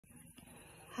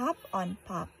Hop on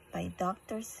Pop by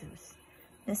Dr. Seuss.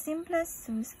 The simplest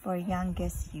Seuss for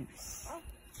youngest use.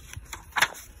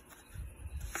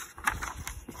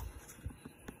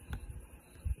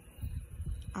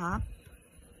 Up,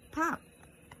 pop.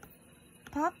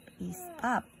 Pop is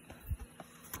up.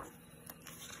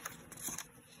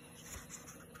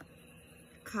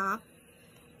 Cup.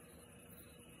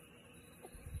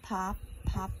 Pop,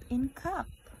 pop in cup.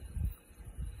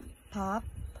 Pop,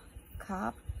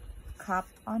 cup, cup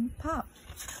on pop.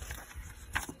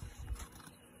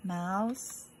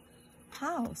 Mouse,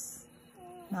 house.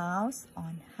 Mouse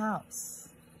on house.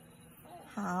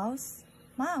 House,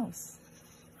 mouse.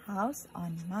 House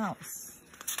on mouse.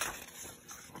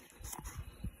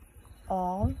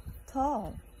 All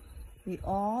tall. We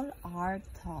all are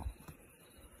tall.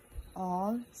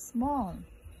 All small.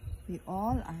 We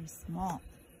all are small.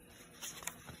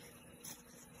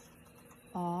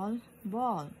 All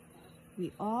ball.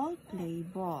 We all play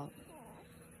ball.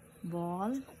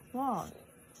 Ball, ball.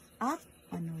 Up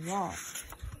on a wall.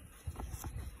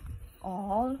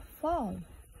 All fall.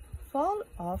 Fall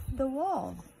off the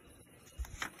wall.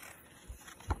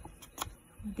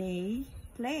 They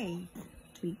play.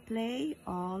 We play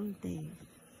all day.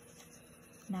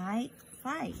 Night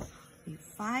fight. We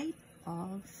fight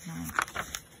all night.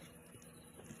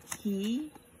 He,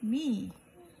 me.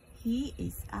 He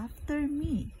is after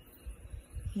me.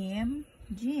 Him,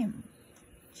 Jim.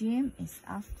 Jim is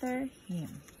after him.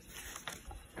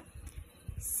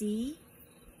 C,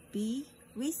 B.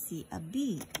 We see a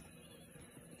bee.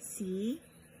 C,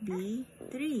 B,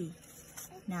 3.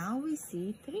 Now we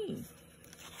see 3.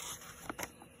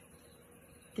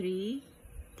 3,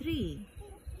 3.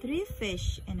 3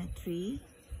 fish in a tree.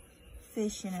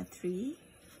 Fish in a tree.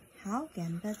 How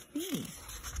can that be?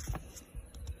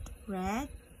 Red,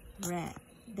 red.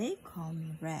 They call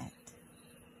me Red.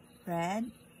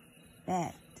 Red,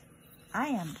 bed. I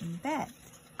am in bed.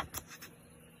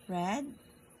 Red,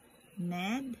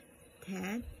 Ned,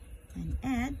 Ted, and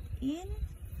Ed in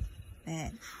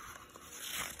bed.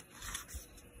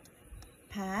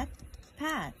 Pat,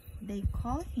 Pat. They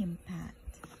call him Pat.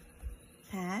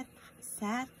 Pat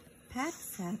sat. Pat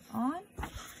sat on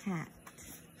hat.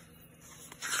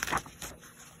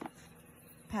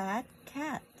 Pat,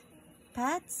 cat.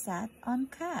 Pat sat on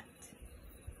cat.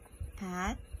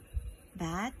 Pat,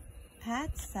 bat.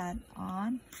 Pat sat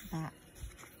on bat.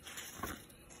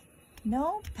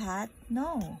 No, Pat,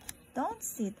 no. Don't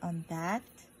sit on that.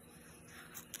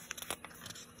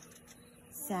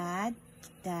 Sad,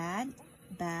 dad,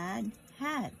 bad,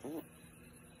 had.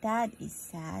 Dad is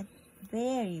sad.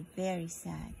 Very, very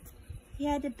sad. He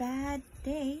had a bad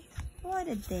day. What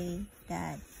a day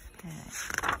Dad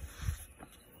had.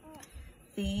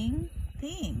 Thing,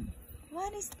 thing.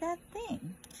 What is that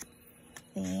thing?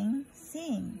 Thing,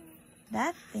 sing.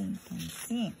 That thing can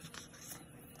sing.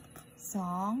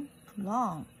 Song,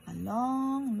 long. A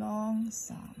long, long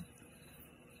song.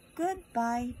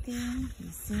 Goodbye thing, he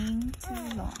sing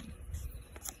too long.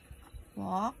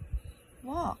 Walk,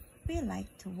 walk. We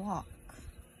like to walk.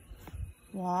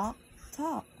 Walk,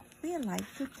 talk. We like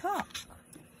to talk.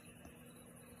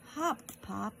 Hop,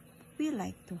 pop. We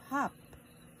like to hop.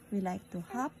 We like to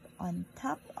hop on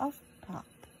top of Pop.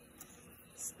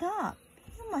 Stop.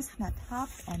 You must not hop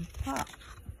on Pop.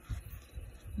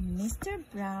 Mr.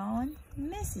 Brown,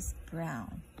 Mrs.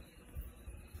 Brown.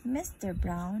 Mr.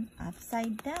 Brown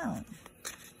upside down.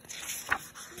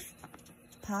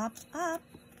 Pop up,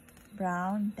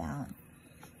 Brown down.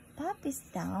 Pop is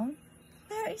down.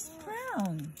 Where is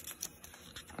Brown?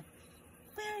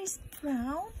 Where is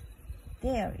Brown?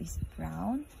 There is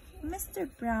Brown. Mr.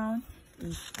 Brown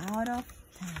is out of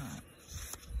town.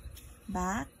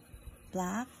 Back,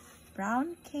 black,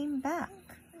 Brown came back.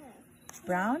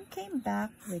 Brown came back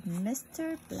with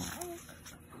Mr. Black.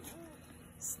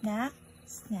 Snack,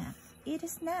 snack, eat a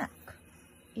snack.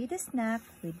 Eat a snack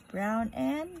with Brown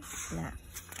and Black.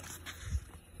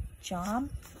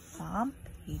 Jump, bump,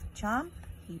 he jumped,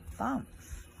 he bumped.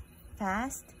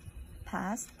 Fast,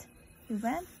 past, he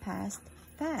went past,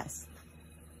 fast.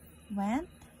 Went,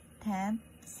 tent,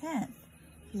 sent.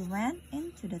 He went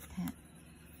into the tent.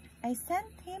 I sent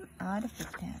him out of the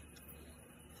tent.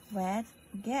 Wet,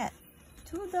 get.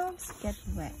 2 dogs get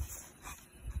wet.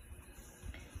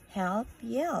 Help,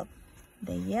 yelp.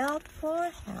 They yelled for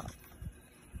help.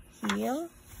 Heel,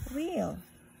 wheel.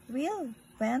 Wheel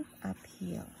went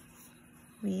uphill.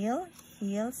 Wheel,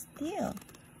 heel, still.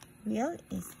 Wheel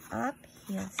is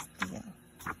uphill still.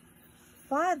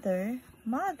 Father,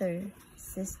 mother,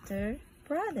 sister,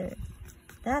 brother.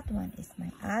 That one is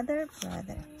my other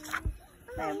brother.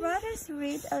 My brothers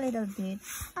read a little bit.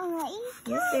 Alright.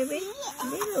 Yes, baby.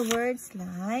 Little words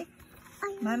like.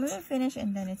 Mommy will finish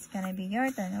and then it's gonna be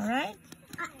your turn, alright?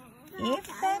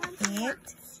 If and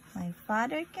it. My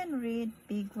father can read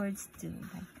big words too,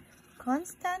 like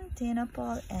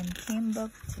Constantinople and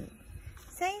Timbuktu.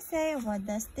 Say, what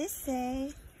does this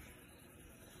say?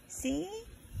 See,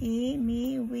 he,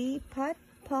 me, we, pot,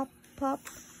 pop, pop.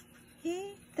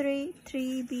 He, 3,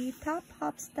 3, top,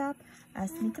 hop, stop.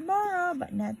 Ask me tomorrow,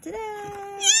 but not today.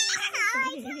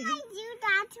 I do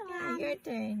that one. Your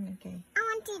turn, okay. I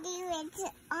want to do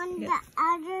it on the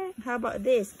other. How about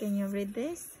this? Can you read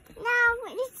this? No,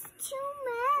 it's too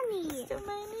many. It's too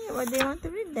many. What do you want to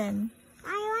read then?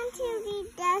 I want to read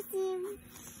the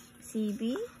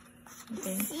CB?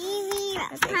 Okay. CV.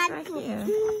 Right here.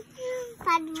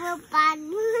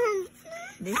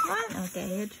 This one? Okay,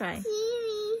 you try.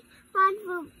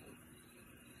 CV.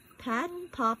 Pat,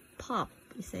 pop, pop.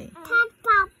 You say. Pat,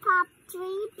 pop, pop.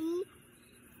 3B.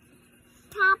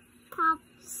 Tap, pop,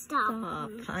 stop.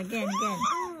 Stop. Again.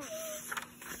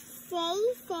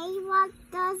 Say, what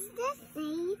does this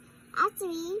say? A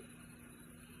 3.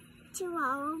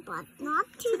 Tomorrow, but not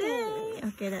today.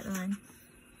 Okay, that one.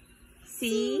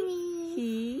 See,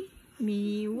 he,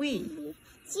 me, we.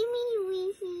 See me,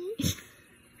 we, he.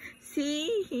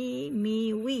 See, he,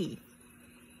 me, we.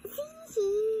 See,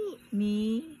 he.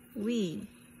 Me, we.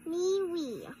 Me,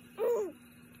 we.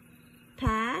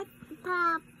 Pat,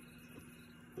 Pop.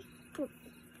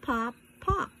 pop,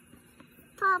 pop.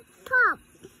 Pop, pop.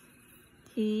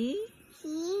 He,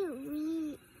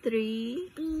 We. 3.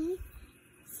 B.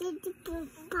 Sit,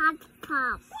 pop,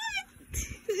 pop.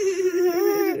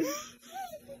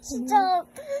 Stop.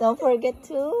 Don't forget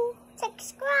to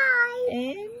Subscribe.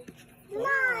 and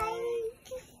Like.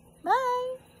 bye.